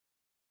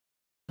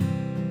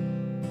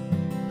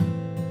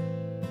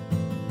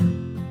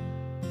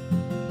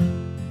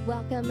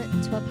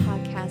Welcome to a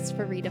podcast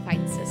for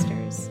Redefined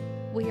Sisters.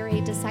 We are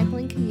a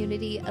discipling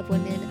community of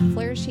women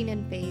flourishing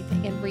in faith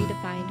and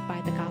redefined by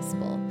the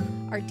gospel.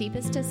 Our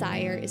deepest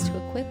desire is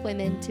to equip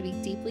women to be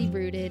deeply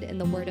rooted in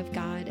the Word of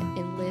God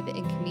and live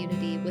in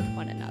community with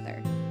one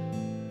another.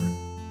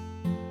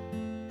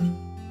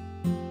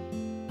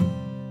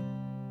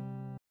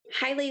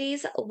 Hi,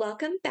 ladies.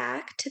 Welcome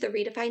back to the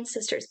Redefined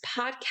Sisters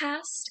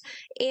podcast.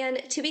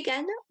 And to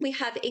begin, we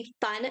have a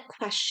fun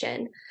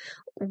question.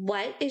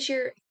 What is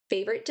your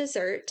favorite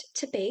dessert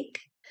to bake?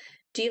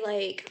 Do you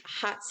like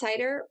hot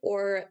cider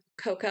or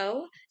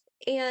cocoa?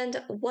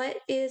 And what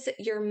is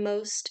your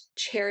most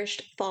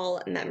cherished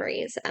fall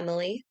memories,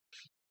 Emily?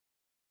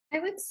 I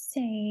would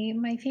say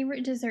my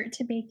favorite dessert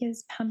to bake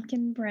is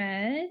pumpkin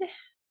bread.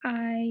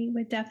 I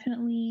would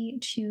definitely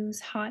choose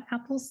hot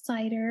apple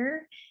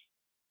cider,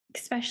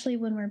 especially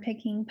when we're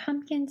picking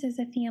pumpkins as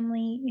a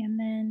family. And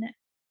then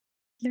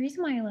the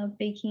reason why I love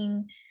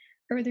baking,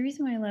 or the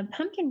reason why I love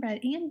pumpkin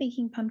bread and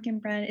baking pumpkin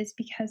bread, is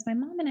because my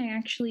mom and I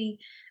actually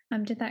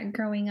did that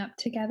growing up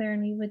together,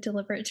 and we would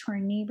deliver it to our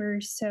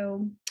neighbors.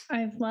 So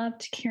I've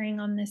loved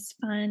carrying on this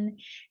fun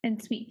and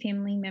sweet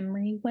family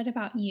memory. What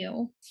about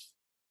you?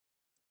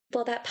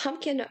 Well, that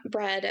pumpkin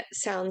bread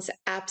sounds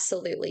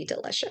absolutely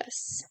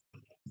delicious.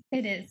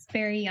 It is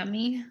very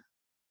yummy.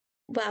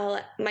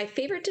 Well, my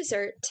favorite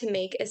dessert to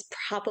make is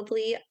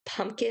probably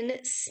pumpkin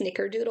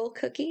snickerdoodle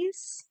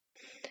cookies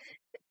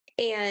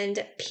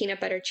and peanut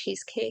butter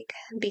cheesecake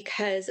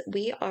because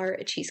we are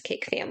a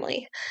cheesecake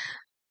family.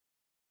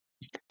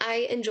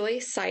 I enjoy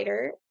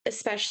cider,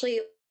 especially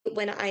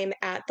when I'm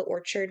at the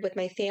orchard with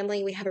my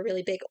family. We have a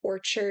really big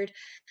orchard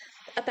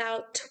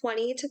about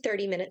 20 to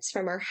 30 minutes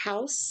from our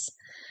house.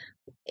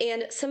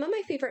 And some of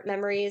my favorite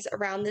memories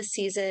around this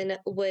season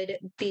would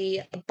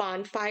be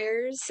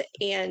bonfires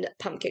and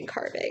pumpkin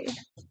carving.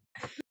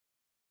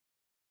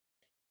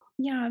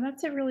 Yeah,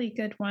 that's a really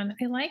good one.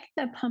 I like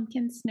the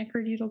pumpkin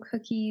snickerdoodle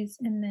cookies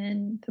and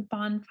then the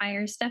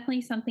bonfires.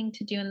 Definitely something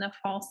to do in the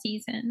fall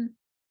season.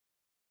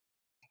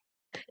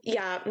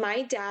 Yeah,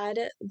 my dad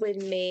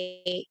would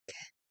make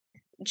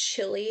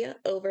chili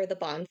over the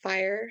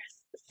bonfire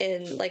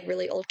in like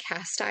really old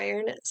cast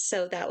iron.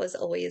 So that was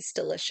always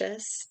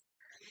delicious.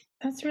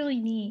 That's really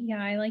neat.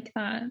 Yeah, I like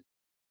that.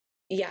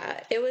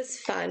 Yeah, it was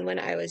fun when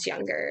I was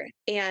younger.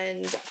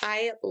 And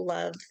I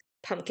love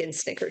pumpkin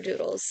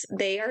snickerdoodles.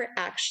 They are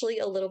actually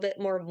a little bit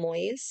more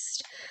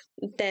moist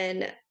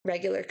than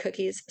regular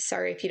cookies.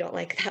 Sorry if you don't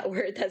like that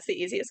word. That's the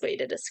easiest way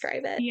to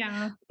describe it.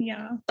 Yeah.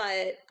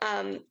 But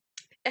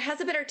it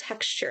has a better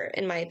texture,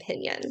 in my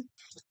opinion.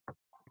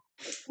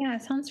 Yeah,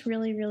 it sounds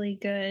really, really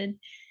good.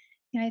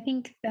 Yeah, I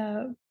think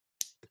I'm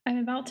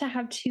about to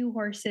have two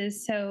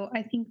horses, so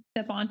I think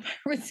the bonfire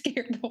would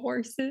scare the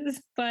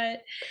horses, but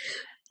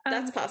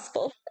That's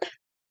possible.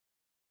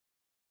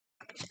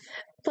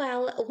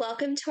 Well,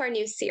 welcome to our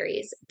new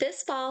series.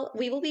 This fall,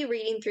 we will be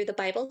reading through the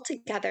Bible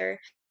together.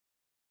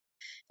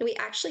 And we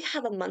actually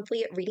have a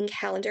monthly reading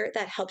calendar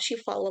that helps you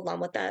follow along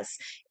with us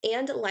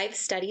and live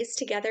studies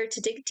together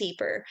to dig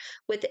deeper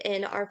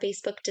within our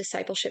Facebook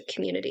discipleship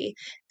community.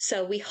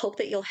 So we hope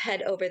that you'll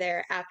head over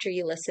there after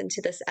you listen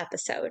to this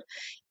episode.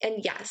 And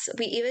yes,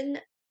 we even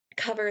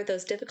cover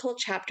those difficult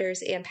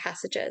chapters and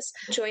passages.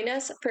 Join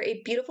us for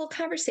a beautiful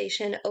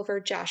conversation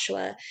over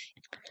Joshua.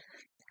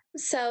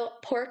 So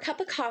pour a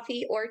cup of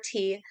coffee or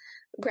tea,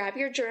 grab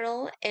your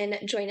journal, and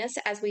join us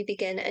as we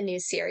begin a new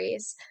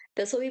series.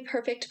 This will be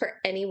perfect for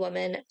any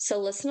woman, so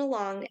listen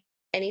along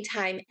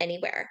anytime,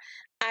 anywhere.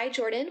 I,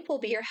 Jordan, will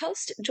be your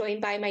host,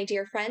 joined by my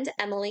dear friend,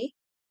 Emily.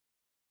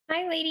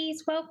 hi,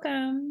 ladies.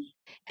 Welcome.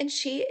 And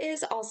she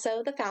is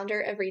also the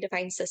founder of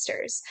Redefined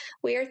Sisters.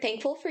 We are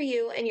thankful for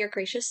you and your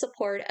gracious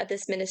support of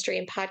this ministry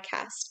and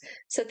podcast.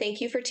 So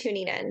thank you for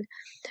tuning in.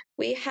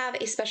 We have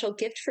a special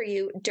gift for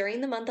you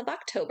during the month of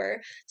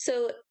October.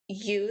 So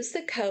use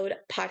the code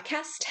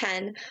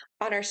podcast10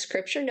 on our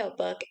scripture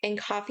notebook and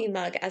coffee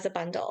mug as a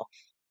bundle.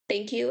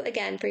 Thank you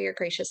again for your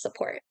gracious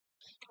support.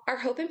 Our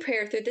hope and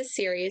prayer through this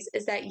series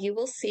is that you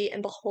will see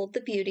and behold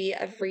the beauty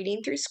of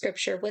reading through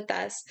scripture with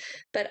us,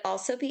 but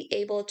also be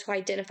able to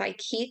identify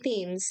key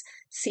themes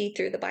see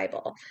through the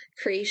Bible: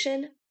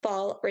 creation,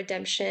 fall,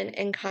 redemption,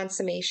 and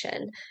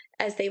consummation,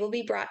 as they will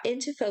be brought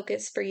into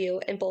focus for you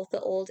in both the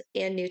Old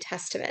and New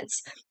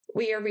Testaments.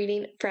 We are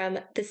reading from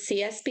the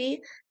CSB,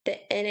 the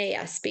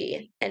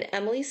NASB, and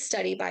Emily's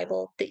Study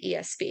Bible, the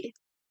ESV.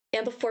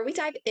 And before we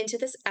dive into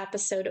this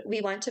episode, we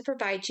want to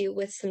provide you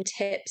with some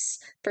tips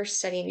for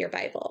studying your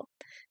Bible.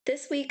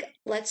 This week,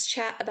 let's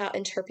chat about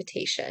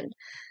interpretation.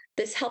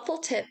 This helpful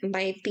tip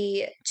might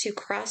be to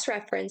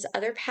cross-reference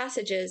other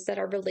passages that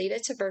are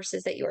related to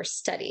verses that you are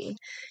studying.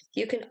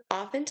 You can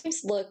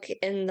oftentimes look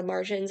in the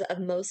margins of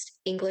most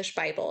English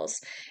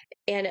Bibles,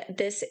 and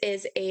this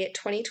is a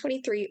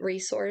 2023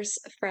 resource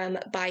from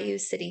Bayou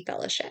City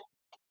Fellowship.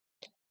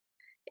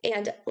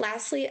 And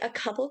lastly, a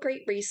couple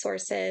great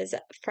resources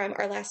from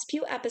our last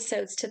few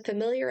episodes to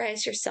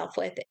familiarize yourself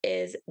with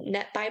is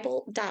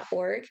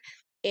netbible.org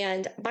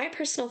and my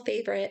personal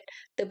favorite,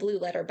 the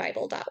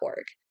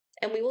blueletterbible.org.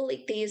 And we will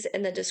link these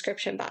in the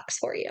description box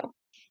for you.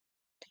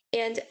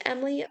 And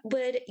Emily,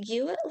 would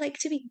you like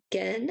to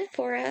begin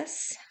for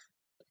us?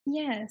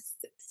 Yes.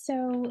 So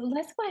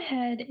let's go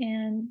ahead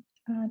and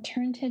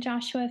turn to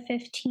Joshua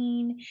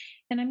 15.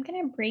 And I'm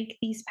going to break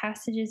these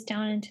passages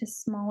down into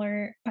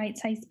smaller bite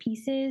sized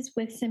pieces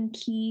with some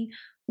key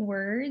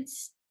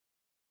words.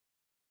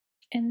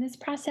 And this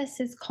process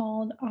is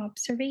called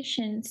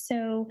observation.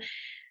 So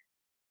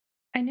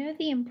I know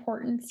the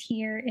importance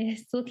here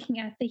is looking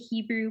at the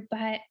Hebrew,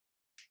 but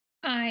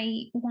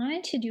I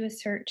wanted to do a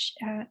search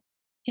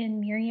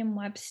in Merriam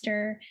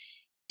Webster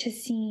to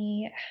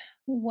see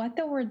what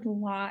the word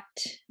lot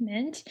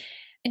meant.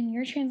 In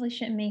your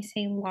translation, it may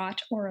say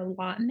lot or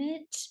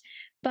allotment,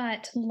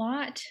 but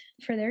lot,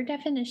 for their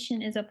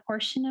definition, is a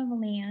portion of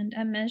land,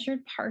 a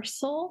measured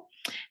parcel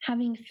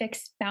having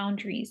fixed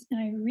boundaries.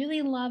 And I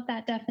really love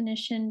that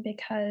definition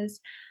because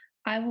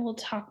I will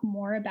talk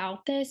more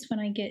about this when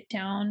I get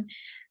down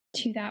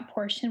to that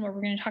portion where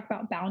we're going to talk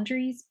about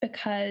boundaries,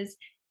 because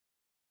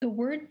the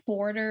word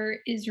border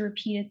is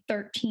repeated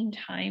 13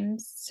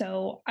 times.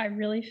 So I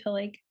really feel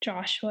like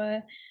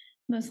Joshua,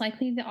 most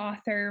likely the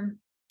author,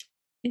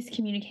 is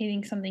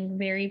communicating something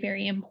very,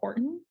 very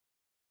important.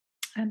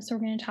 So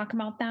we're going to talk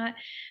about that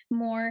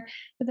more.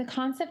 But the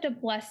concept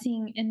of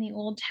blessing in the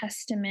Old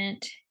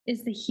Testament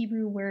is the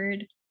Hebrew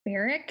word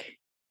barak,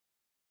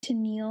 to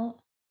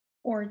kneel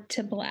or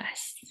to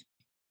bless.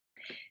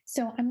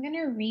 So I'm going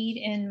to read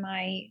in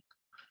my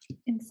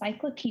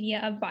encyclopedia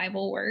of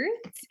Bible words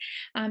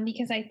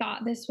because I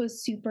thought this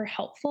was super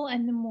helpful.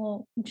 And then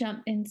we'll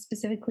jump in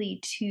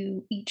specifically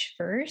to each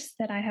verse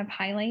that I have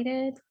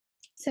highlighted.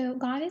 So,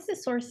 God is the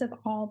source of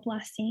all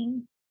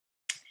blessing.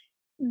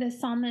 The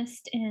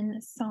psalmist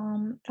in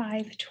Psalm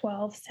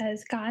 5:12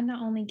 says, God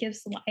not only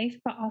gives life,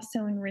 but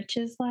also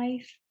enriches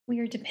life. We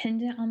are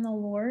dependent on the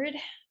Lord.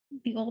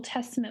 The Old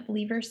Testament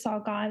believers saw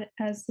God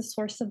as the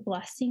source of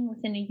blessing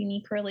within a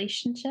unique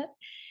relationship.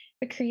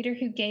 The creator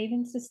who gave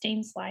and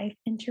sustains life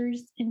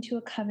enters into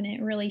a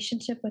covenant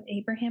relationship with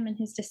Abraham and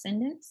his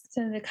descendants.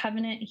 So the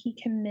covenant,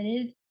 he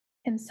committed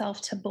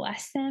himself to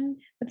bless them,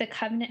 but the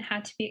covenant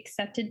had to be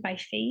accepted by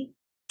faith.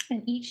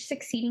 And each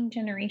succeeding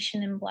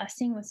generation in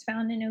blessing was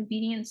found in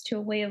obedience to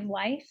a way of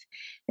life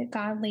that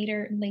God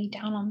later laid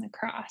down on the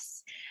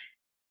cross.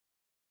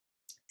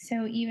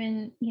 So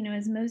even,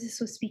 as Moses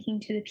was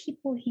speaking to the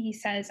people, he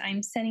says,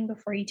 I'm setting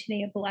before you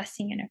today a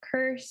blessing and a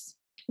curse,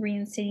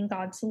 reinstating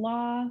God's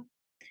law,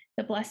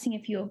 the blessing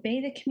if you obey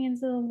the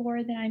commands of the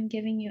Lord that I'm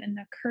giving you, and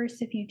the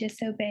curse if you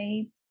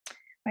disobey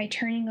by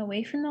turning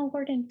away from the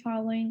Lord and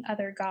following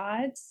other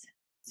gods.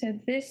 So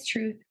this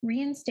truth,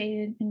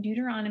 reinstated in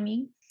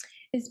Deuteronomy,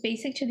 is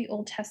basic to the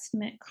Old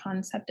Testament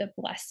concept of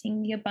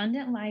blessing. The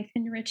abundant life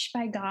enriched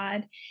by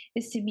God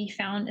is to be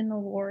found in the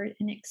Lord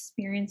and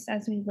experienced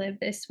as we live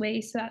this way.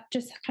 So that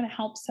just kind of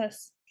helps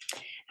us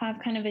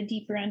have kind of a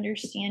deeper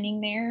understanding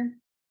there.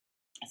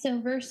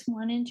 So verse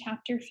 1 in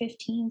chapter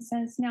 15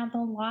 says, Now the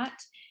lot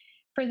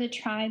for the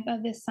tribe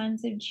of the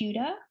sons of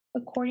Judah,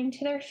 according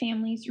to their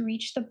families,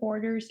 reached the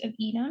borders of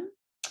Edom,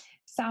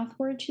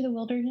 southward to the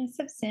wilderness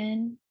of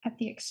Zin at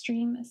the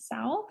extreme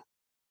south.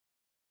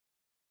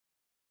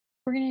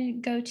 We're going to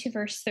go to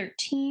verse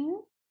 13.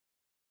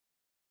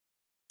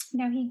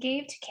 Now he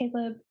gave to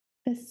Caleb,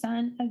 the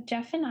son of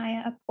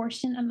Jephunneh, a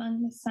portion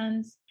among the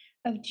sons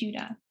of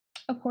Judah,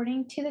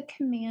 according to the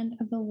command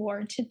of the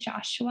Lord to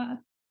Joshua.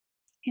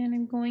 And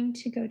I'm going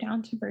to go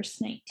down to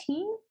verse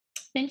 19.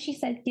 Then she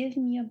said, Give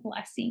me a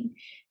blessing.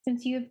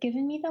 Since you have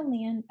given me the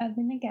land of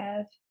the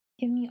Negev,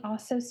 give me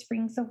also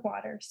springs of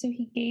water. So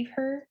he gave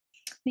her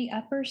the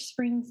upper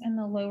springs and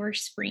the lower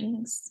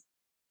springs.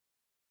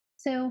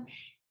 So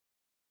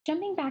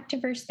jumping back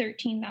to verse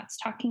 13, that's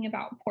talking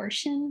about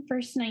portion.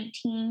 Verse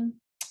 19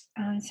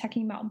 is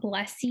talking about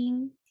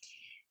blessing.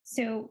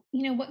 So,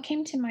 what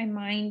came to my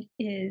mind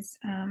is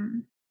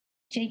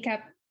Jacob,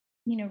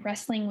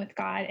 wrestling with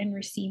God and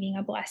receiving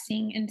a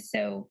blessing. And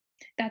so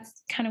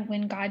that's kind of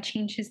when God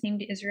changed his name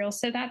to Israel.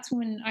 So that's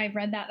when I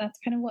read that. That's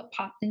kind of what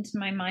popped into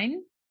my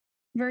mind.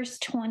 Verse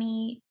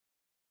 20,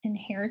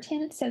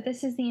 inheritance. So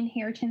this is the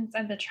inheritance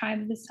of the tribe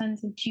of the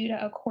sons of Judah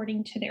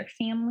according to their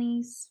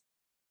families.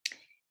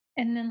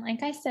 And then,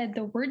 like I said,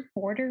 the word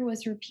border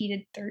was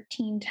repeated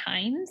 13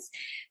 times.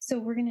 So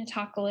we're going to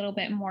talk a little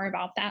bit more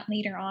about that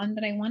later on.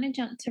 But I want to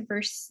jump to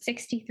verse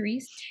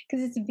 63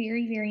 because it's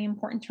very, very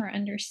important to our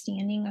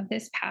understanding of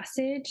this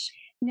passage.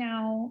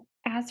 Now,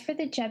 as for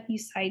the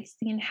Jebusites,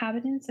 the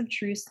inhabitants of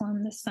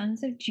Jerusalem, the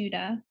sons of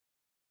Judah,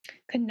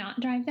 could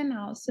not drive them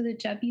out. So the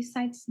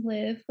Jebusites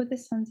live with the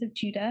sons of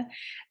Judah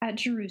at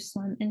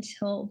Jerusalem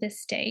until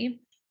this day.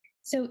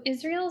 So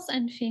Israel's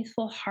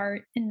unfaithful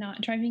heart in not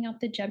driving out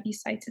the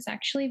Jebusites is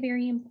actually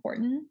very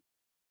important.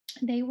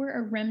 They were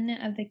a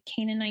remnant of the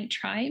Canaanite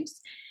tribes.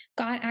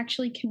 God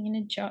actually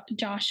commanded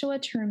Joshua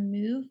to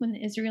remove when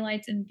the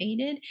Israelites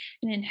invaded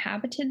and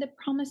inhabited the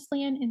promised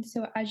land. And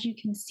so, as you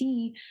can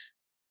see,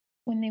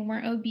 when they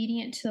weren't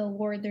obedient to the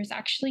Lord, there's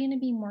actually going to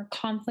be more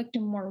conflict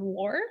and more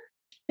war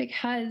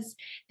because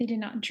they did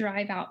not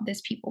drive out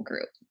this people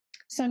group.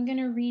 So I'm going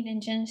to read in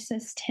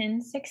Genesis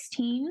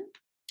 10:16.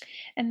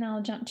 And then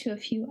I'll jump to a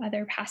few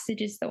other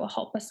passages that will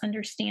help us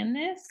understand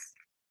this.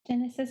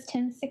 Genesis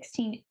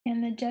 10:16,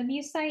 and the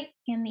Jebusite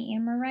and the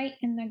Amorite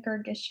and the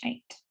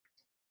Girgashite.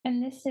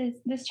 And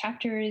this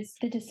chapter is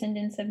the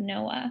descendants of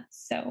Noah.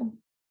 So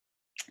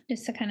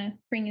just to kind of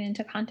bring it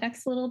into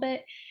context a little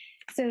bit.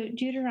 So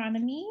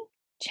Deuteronomy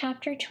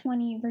chapter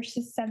 20,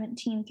 verses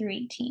 17 through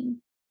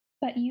 18.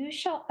 But you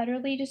shall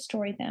utterly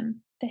destroy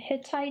them, the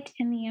Hittite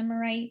and the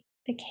Amorite,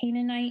 the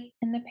Canaanite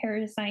and the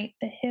Perizzite,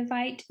 the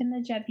Hivite and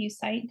the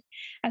Jebusite,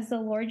 as the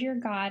Lord your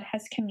God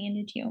has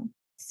commanded you,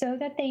 so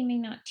that they may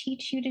not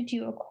teach you to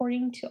do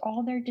according to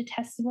all their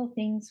detestable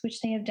things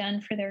which they have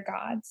done for their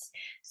gods,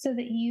 so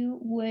that you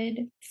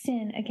would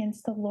sin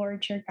against the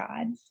Lord your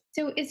God.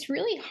 So it's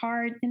really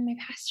hard, and my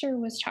pastor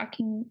was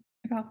talking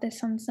about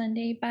this on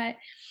Sunday, but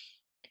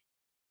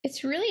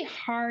it's really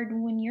hard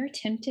when you're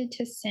tempted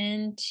to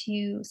sin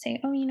to say,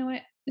 oh, you know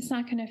what? It's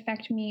not going to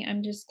affect me.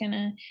 I'm just going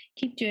to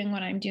keep doing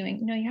what I'm doing.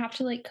 No, you have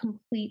to like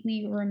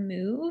completely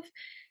remove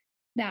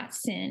that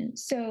sin.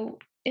 So,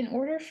 in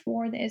order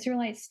for the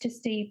Israelites to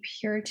stay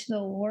pure to the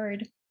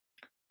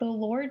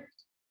Lord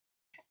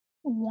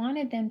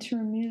wanted them to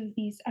remove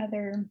these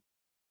other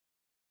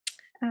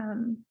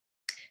um,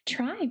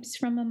 tribes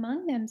from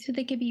among them so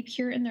they could be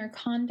pure in their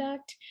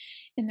conduct,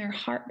 in their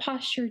heart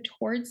posture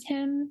towards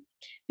Him,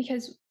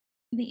 because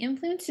the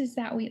influences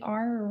that we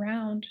are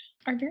around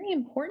are very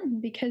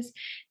important because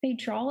they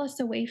draw us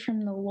away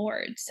from the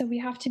Lord. So we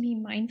have to be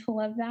mindful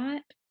of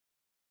that.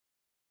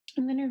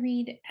 I'm going to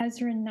read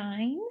Ezra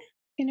 9.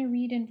 I'm going to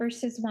read in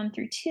verses 1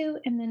 through 2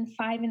 and then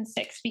 5 and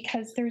 6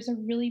 because there's a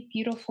really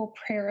beautiful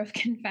prayer of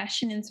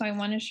confession. And so I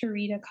wanted to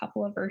read a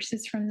couple of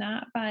verses from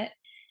that. But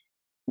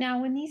now,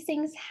 when these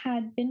things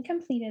had been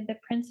completed, the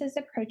princes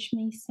approached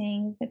me,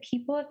 saying, the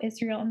people of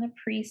Israel and the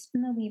priests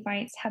and the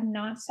Levites have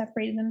not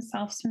separated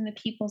themselves from the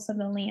peoples of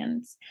the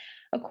lands,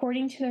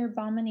 according to their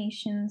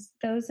abominations,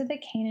 those of the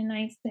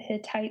Canaanites, the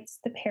Hittites,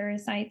 the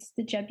Perizzites,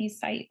 the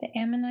Jebusite, the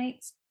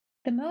Ammonites,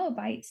 the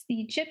Moabites, the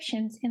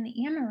Egyptians, and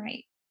the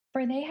Amorite.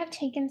 For they have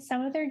taken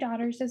some of their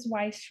daughters as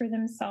wives for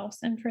themselves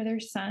and for their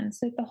sons,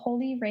 so that the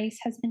holy race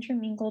has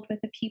intermingled with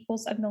the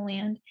peoples of the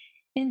land.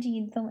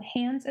 Indeed, the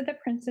hands of the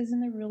princes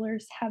and the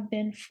rulers have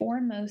been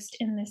foremost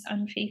in this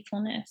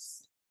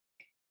unfaithfulness.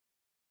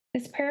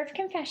 This prayer of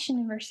confession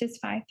in verses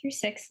 5 through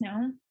 6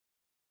 now.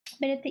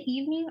 But at the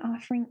evening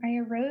offering, I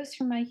arose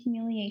from my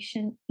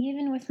humiliation,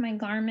 even with my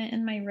garment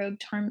and my robe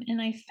torn,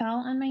 and I fell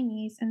on my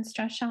knees and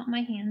stretched out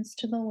my hands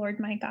to the Lord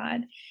my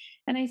God.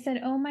 And I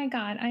said, oh my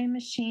God, I am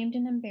ashamed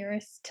and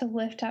embarrassed to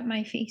lift up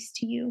my face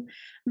to you,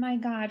 my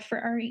God, for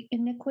our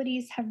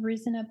iniquities have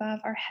risen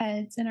above our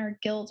heads, and our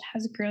guilt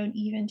has grown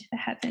even to the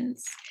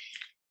heavens.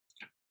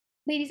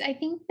 Ladies, I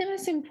think the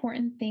most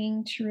important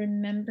thing to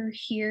remember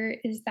here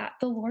is that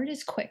the Lord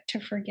is quick to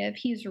forgive.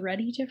 He is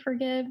ready to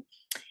forgive.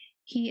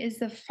 He is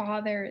the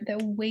Father that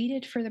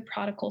waited for the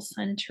prodigal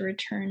son to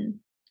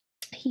return.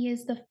 He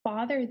is the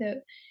Father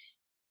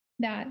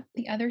that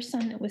the other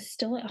son that was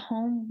still at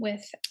home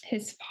with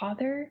his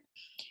father,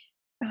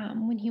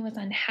 when he was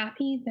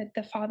unhappy, that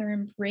the father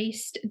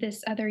embraced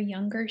this other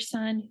younger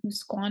son who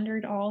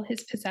squandered all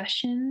his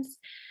possessions.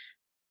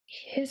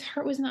 His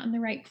heart was not in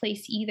the right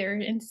place either.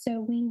 And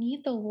so we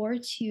need the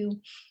Lord to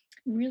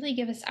really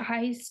give us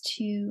eyes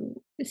to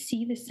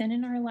see the sin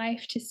in our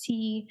life, to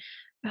see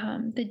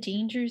the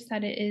dangers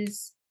that it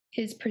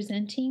is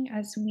presenting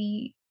as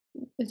we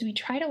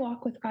try to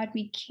walk with God.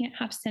 We can't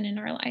have sin in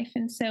our life.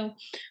 And so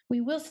we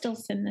will still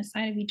sin this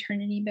side of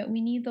eternity, but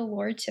we need the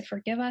Lord to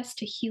forgive us,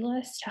 to heal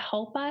us, to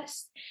help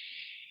us,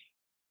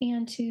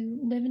 and to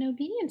live in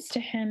obedience to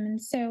Him.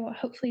 And so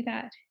hopefully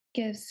that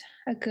gives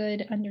a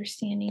good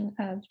understanding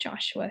of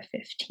Joshua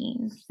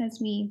 15 as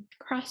we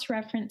cross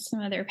reference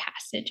some other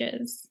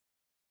passages.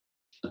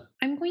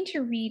 I'm going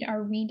to read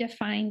our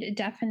redefined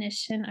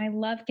definition. I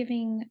love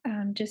giving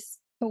just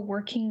a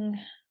working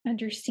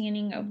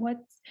understanding of what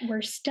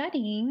we're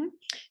studying.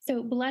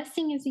 So,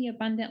 blessing is the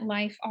abundant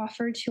life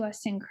offered to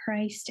us in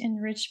Christ,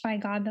 enriched by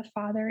God the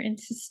Father, and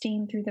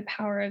sustained through the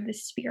power of the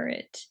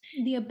Spirit.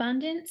 The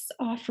abundance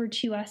offered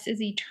to us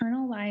is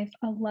eternal life,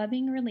 a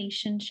loving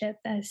relationship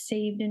that has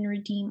saved and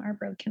redeemed our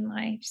broken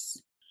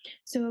lives.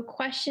 So, a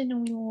question,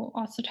 and we will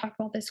also talk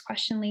about this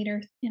question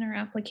later in our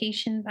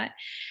application, but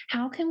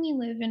how can we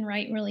live in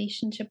right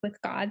relationship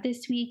with God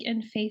this week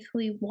and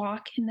faithfully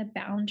walk in the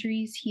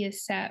boundaries He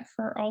has set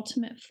for our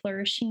ultimate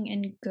flourishing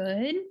and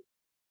good?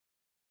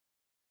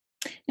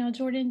 Now,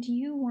 Jordan, do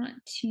you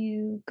want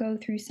to go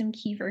through some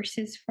key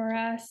verses for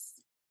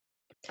us?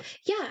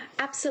 Yeah,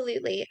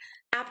 absolutely.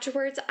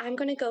 Afterwards, I'm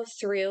going to go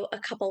through a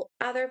couple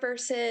other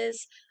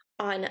verses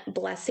on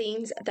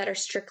blessings that are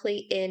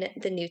strictly in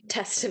the New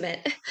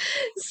Testament.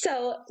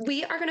 So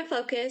we are going to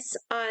focus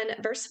on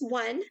verse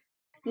 1.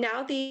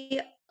 Now the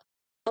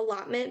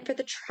allotment for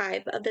the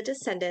tribe of the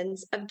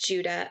descendants of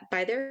Judah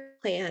by their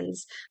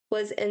clans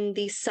was in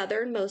the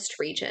southernmost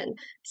region,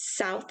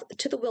 south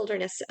to the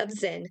wilderness of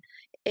Zin,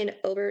 and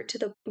over to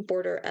the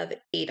border of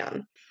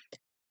Edom.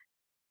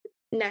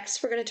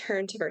 Next, we're going to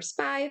turn to verse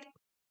 5.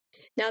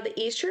 Now the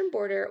eastern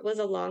border was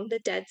along the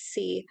Dead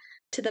Sea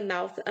to the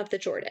mouth of the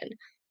Jordan.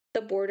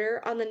 The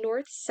border on the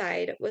north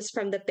side was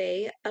from the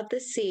Bay of the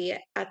Sea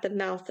at the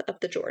mouth of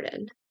the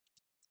Jordan.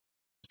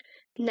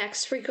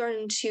 Next, we're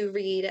going to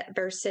read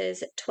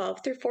verses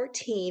 12 through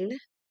 14.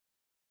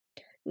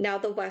 Now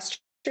the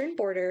western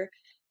border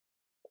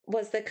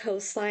was the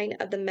coastline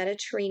of the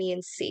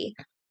Mediterranean Sea.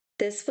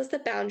 This was the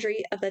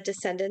boundary of the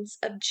descendants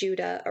of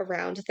Judah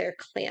around their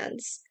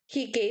clans.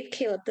 He gave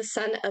Caleb, the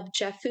son of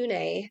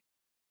Jephunneh,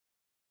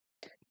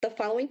 the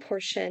following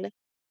portion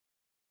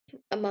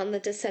among the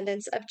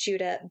descendants of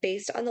Judah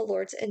based on the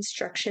Lord's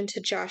instruction to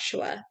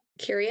Joshua.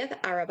 Kiriath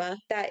Arba,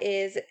 that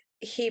is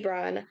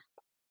Hebron.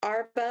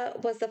 Arba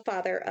was the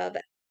father of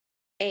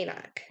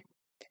Anak.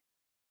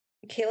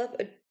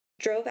 Caleb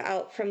drove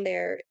out from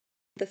there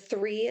the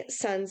three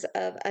sons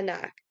of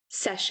Anak,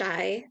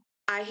 Seshai,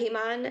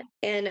 Ahiman,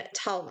 and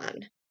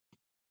Talman,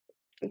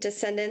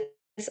 descendants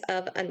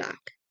of Anak.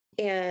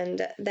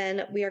 And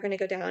then we are going to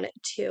go down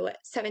to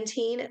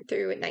 17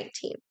 through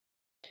 19.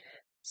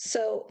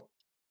 So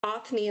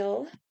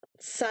Othniel,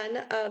 son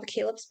of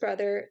Caleb's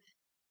brother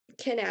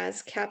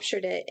Kenaz,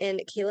 captured it,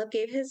 and Caleb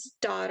gave his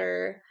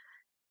daughter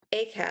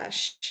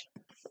Achash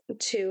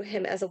to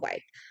him as a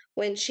wife.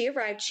 When she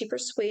arrived, she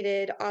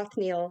persuaded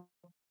Othniel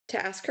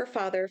to ask her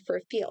father for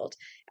a field.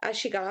 As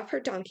she got off her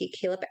donkey,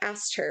 Caleb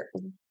asked her,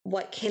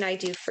 "What can I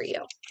do for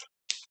you?"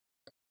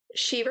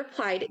 She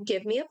replied,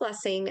 "Give me a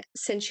blessing,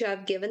 since you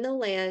have given the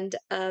land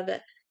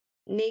of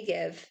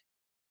Negev.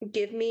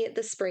 Give me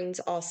the springs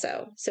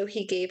also." So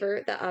he gave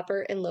her the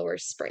upper and lower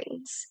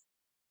springs.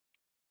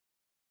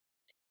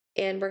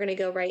 And we're going to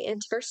go right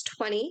into verse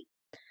 20.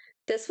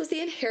 This was the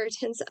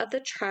inheritance of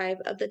the tribe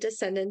of the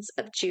descendants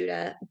of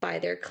Judah by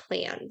their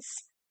clans.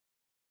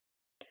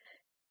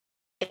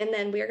 And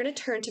then we are going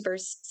to turn to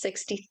verse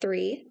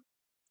 63.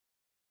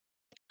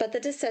 But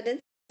the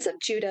descendants of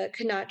Judah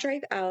could not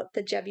drive out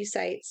the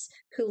Jebusites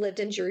who lived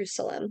in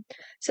Jerusalem.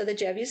 So the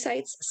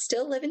Jebusites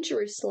still live in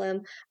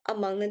Jerusalem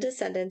among the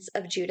descendants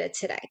of Judah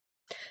today.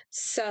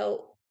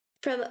 So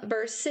from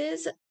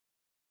verses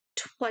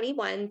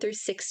 21 through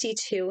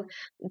 62,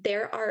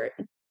 there are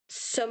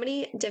so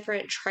many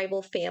different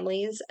tribal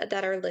families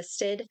that are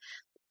listed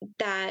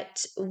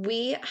that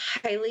we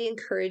highly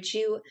encourage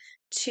you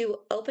to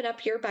open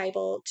up your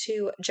Bible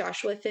to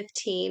Joshua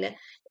 15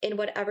 in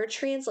whatever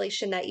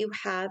translation that you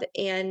have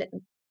and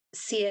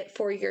see it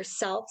for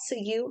yourself so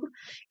you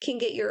can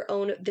get your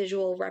own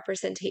visual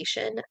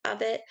representation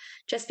of it,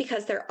 just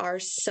because there are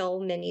so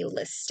many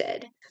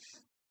listed.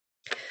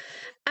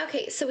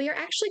 Okay, so we are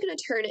actually going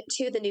to turn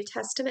to the New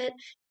Testament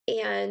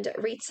and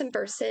read some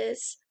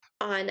verses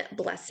on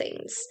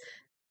blessings.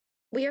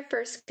 We are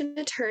first going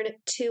to turn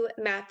to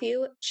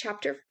Matthew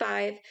chapter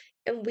 5,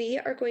 and we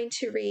are going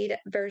to read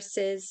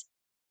verses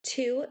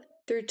 2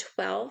 through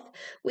 12.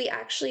 We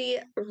actually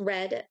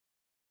read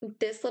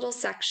this little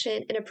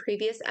section in a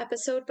previous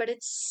episode, but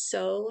it's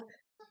so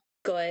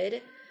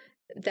good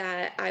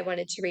that I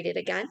wanted to read it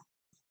again.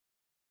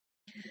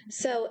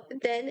 So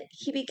then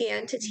he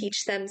began to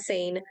teach them,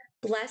 saying,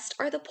 "Blessed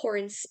are the poor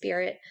in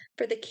spirit,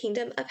 for the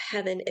kingdom of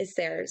heaven is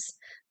theirs.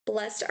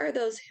 Blessed are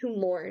those who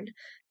mourn,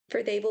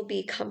 for they will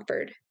be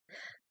comforted.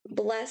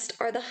 Blessed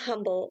are the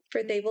humble,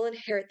 for they will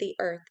inherit the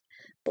earth.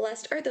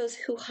 Blessed are those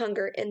who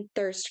hunger and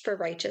thirst for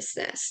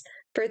righteousness,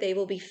 for they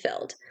will be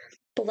filled.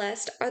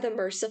 Blessed are the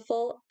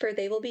merciful, for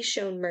they will be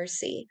shown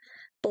mercy.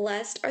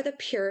 Blessed are the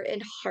pure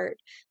in heart,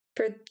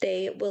 for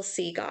they will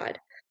see God.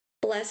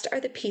 Blessed are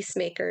the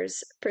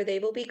peacemakers, for they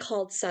will be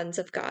called sons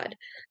of God.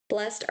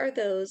 Blessed are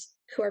those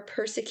who are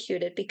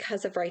persecuted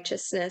because of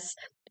righteousness,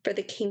 for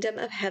the kingdom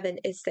of heaven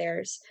is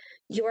theirs.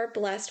 You are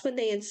blessed when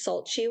they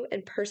insult you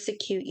and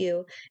persecute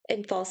you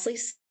and falsely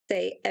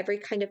say every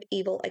kind of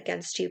evil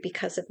against you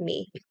because of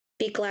me.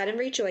 Be glad and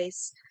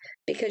rejoice,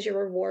 because your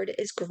reward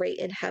is great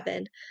in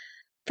heaven,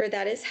 for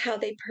that is how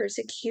they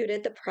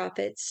persecuted the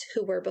prophets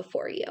who were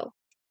before you."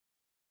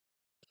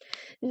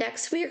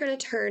 Next, we are going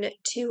to turn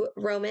to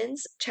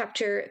Romans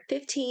chapter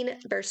 15,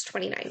 verse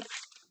 29.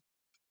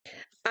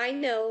 "I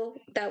know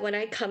that when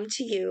I come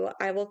to you,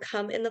 I will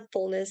come in the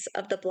fullness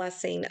of the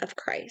blessing of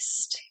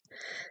Christ."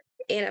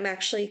 And I'm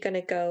actually going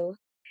to go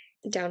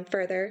down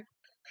further.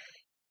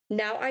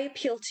 "Now I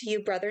appeal to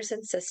you, brothers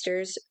and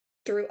sisters,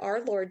 through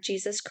our Lord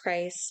Jesus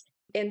Christ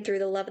and through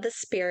the love of the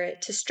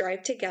Spirit, to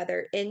strive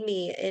together in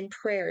me in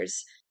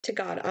prayers to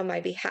God on my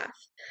behalf.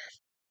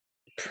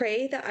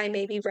 Pray that I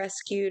may be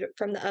rescued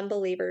from the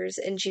unbelievers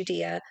in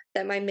Judea,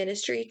 that my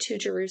ministry to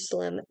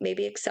Jerusalem may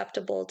be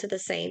acceptable to the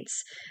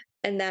saints,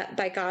 and that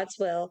by God's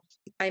will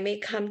I may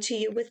come to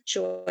you with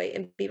joy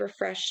and be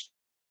refreshed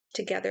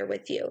together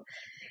with you.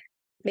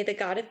 May the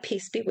God of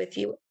peace be with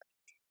you.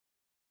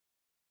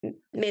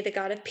 May the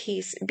God of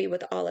peace be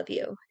with all of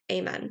you.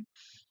 Amen."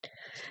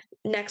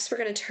 Next, we're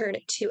going to turn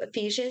to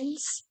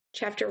Ephesians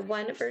chapter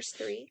 1, verse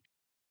 3.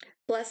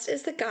 "Blessed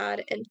is the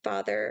God and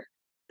Father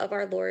of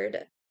our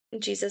Lord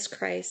Jesus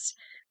Christ,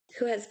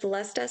 who has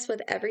blessed us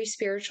with every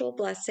spiritual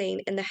blessing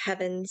in the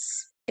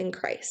heavens in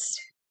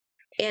Christ."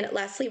 And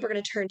lastly, we're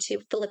going to turn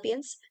to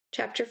Philippians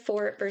chapter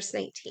 4, verse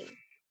 19.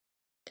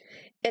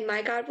 And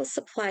my God will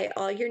supply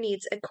all your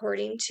needs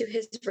according to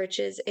his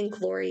riches and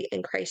glory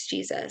in Christ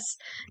Jesus.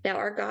 Now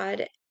our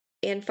God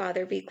and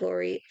Father be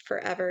glory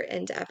forever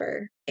and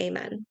ever.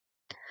 Amen.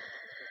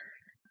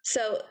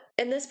 So,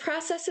 and this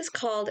process is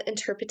called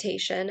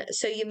interpretation.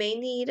 So you may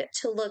need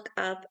to look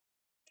up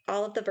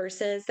all of the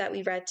verses that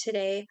we read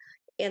today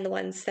and the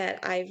ones that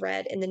I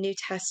read in the New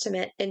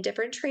Testament in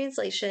different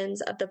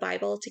translations of the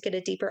Bible to get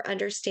a deeper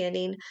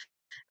understanding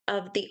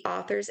of the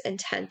author's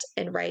intent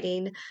in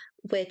writing,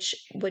 which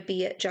would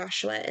be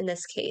Joshua in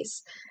this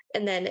case,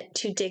 and then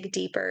to dig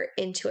deeper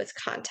into its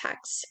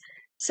context.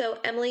 So,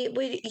 Emily,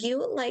 would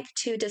you like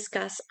to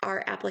discuss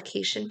our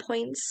application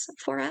points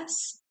for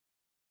us?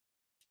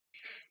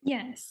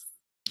 Yes.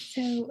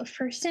 So,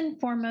 first and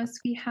foremost,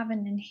 we have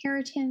an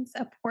inheritance,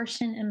 a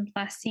portion, and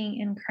blessing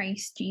in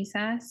Christ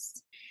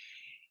Jesus.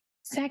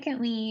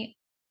 Secondly,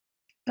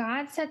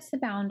 God sets the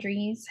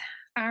boundaries.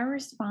 Our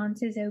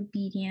response is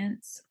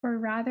obedience, or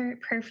rather, it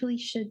prayerfully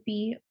should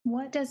be,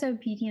 what does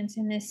obedience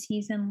in this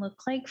season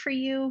look like for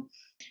you?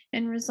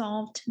 And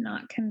resolve to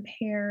not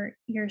compare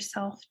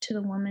yourself to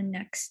the woman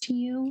next to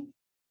you.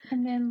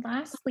 And then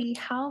lastly,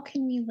 how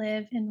can we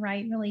live in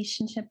right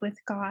relationship with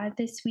God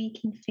this week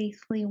and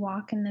faithfully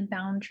walk in the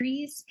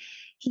boundaries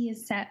He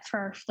has set for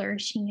our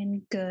flourishing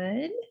and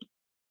good?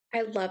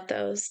 I love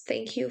those.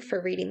 Thank you for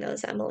reading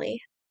those,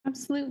 Emily.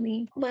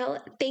 Absolutely.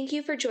 Well, thank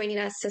you for joining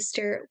us,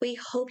 sister. We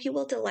hope you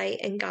will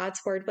delight in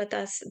God's word with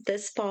us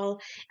this fall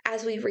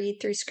as we read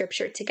through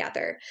scripture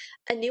together.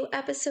 A new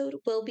episode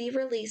will be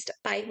released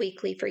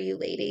bi-weekly for you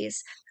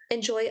ladies.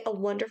 Enjoy a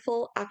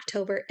wonderful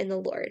October in the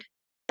Lord.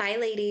 Bye,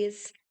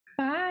 ladies.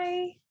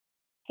 Bye.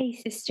 Hey,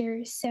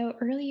 sister. So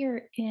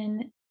earlier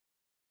in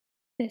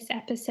this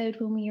episode,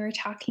 when we were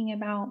talking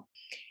about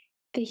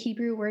the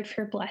Hebrew word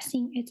for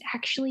blessing, it's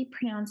actually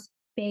pronounced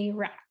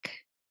Barak.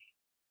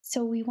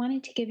 So we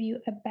wanted to give you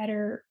a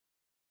better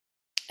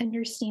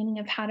understanding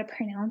of how to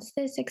pronounce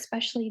this,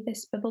 especially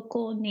this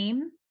biblical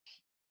name.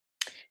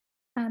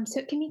 So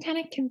it can be kind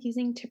of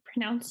confusing to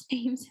pronounce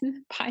names in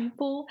the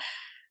Bible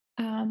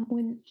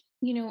when,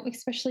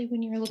 especially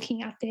when you're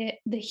looking at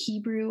the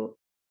Hebrew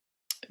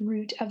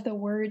root of the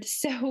word.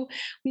 So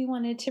we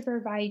wanted to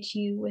provide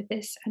you with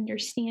this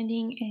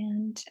understanding,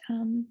 and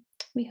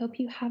we hope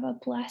you have a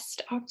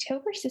blessed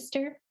October,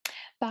 sister.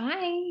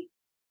 Bye.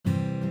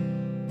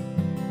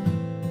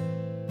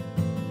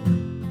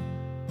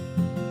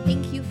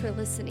 Thank you for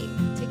listening.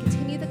 To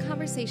continue the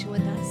conversation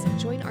with us,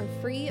 join our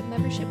free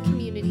membership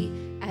community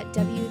at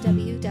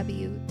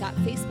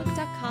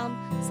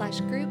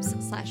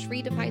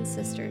www.facebook.com/groups/redefined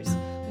sisters.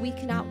 We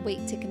cannot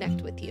wait to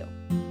connect with you.